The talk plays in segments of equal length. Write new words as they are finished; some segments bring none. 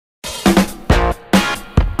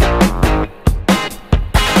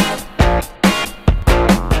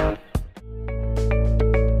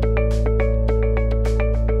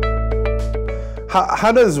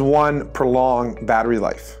How does one prolong battery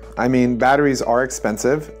life? I mean, batteries are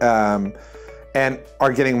expensive and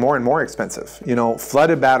are getting more and more expensive. You know,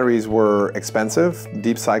 flooded batteries were expensive,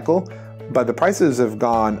 deep cycle, but the prices have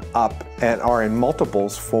gone up and are in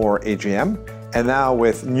multiples for AGM. And now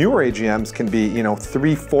with newer AGMs can be, you know,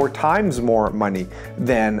 3-4 times more money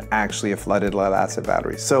than actually a flooded lead acid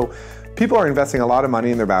battery. So people are investing a lot of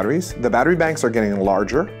money in their batteries. The battery banks are getting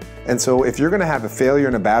larger. And so if you're gonna have a failure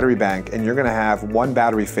in a battery bank and you're gonna have one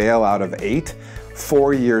battery fail out of 8,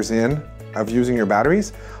 4 years in of using your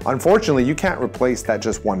batteries, unfortunately, you can't replace that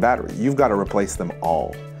just one battery. You've got to replace them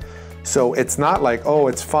all. So it's not like, oh,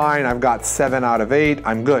 it's fine, I've got 7 out of 8,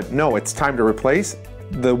 I'm good. No, it's time to replace.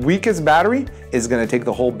 The weakest battery is gonna take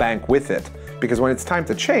the whole bank with it, because when it's time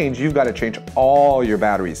to change, you've got to change all your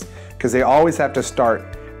batteries, because they always have to start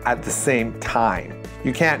at the same time.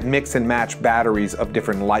 You can't mix and match batteries of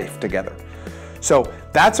different life together. So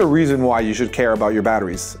that's a reason why you should care about your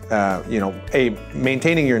batteries. You know,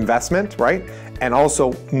 maintaining your investment, right? And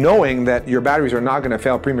also knowing that your batteries are not gonna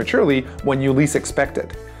fail prematurely when you least expect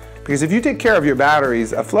it. Because if you take care of your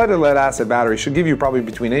batteries, a flooded lead acid battery should give you probably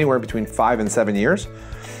anywhere between 5 and 7 years.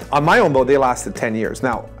 On my own boat, they lasted 10 years.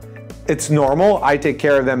 Now, it's normal. I take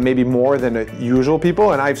care of them maybe more than usual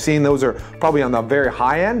people, and I've seen those are probably on the very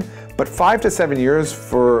high end, but 5 to 7 years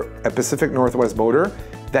for a Pacific Northwest boater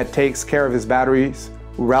that takes care of his batteries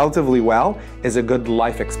relatively well is a good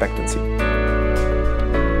life expectancy.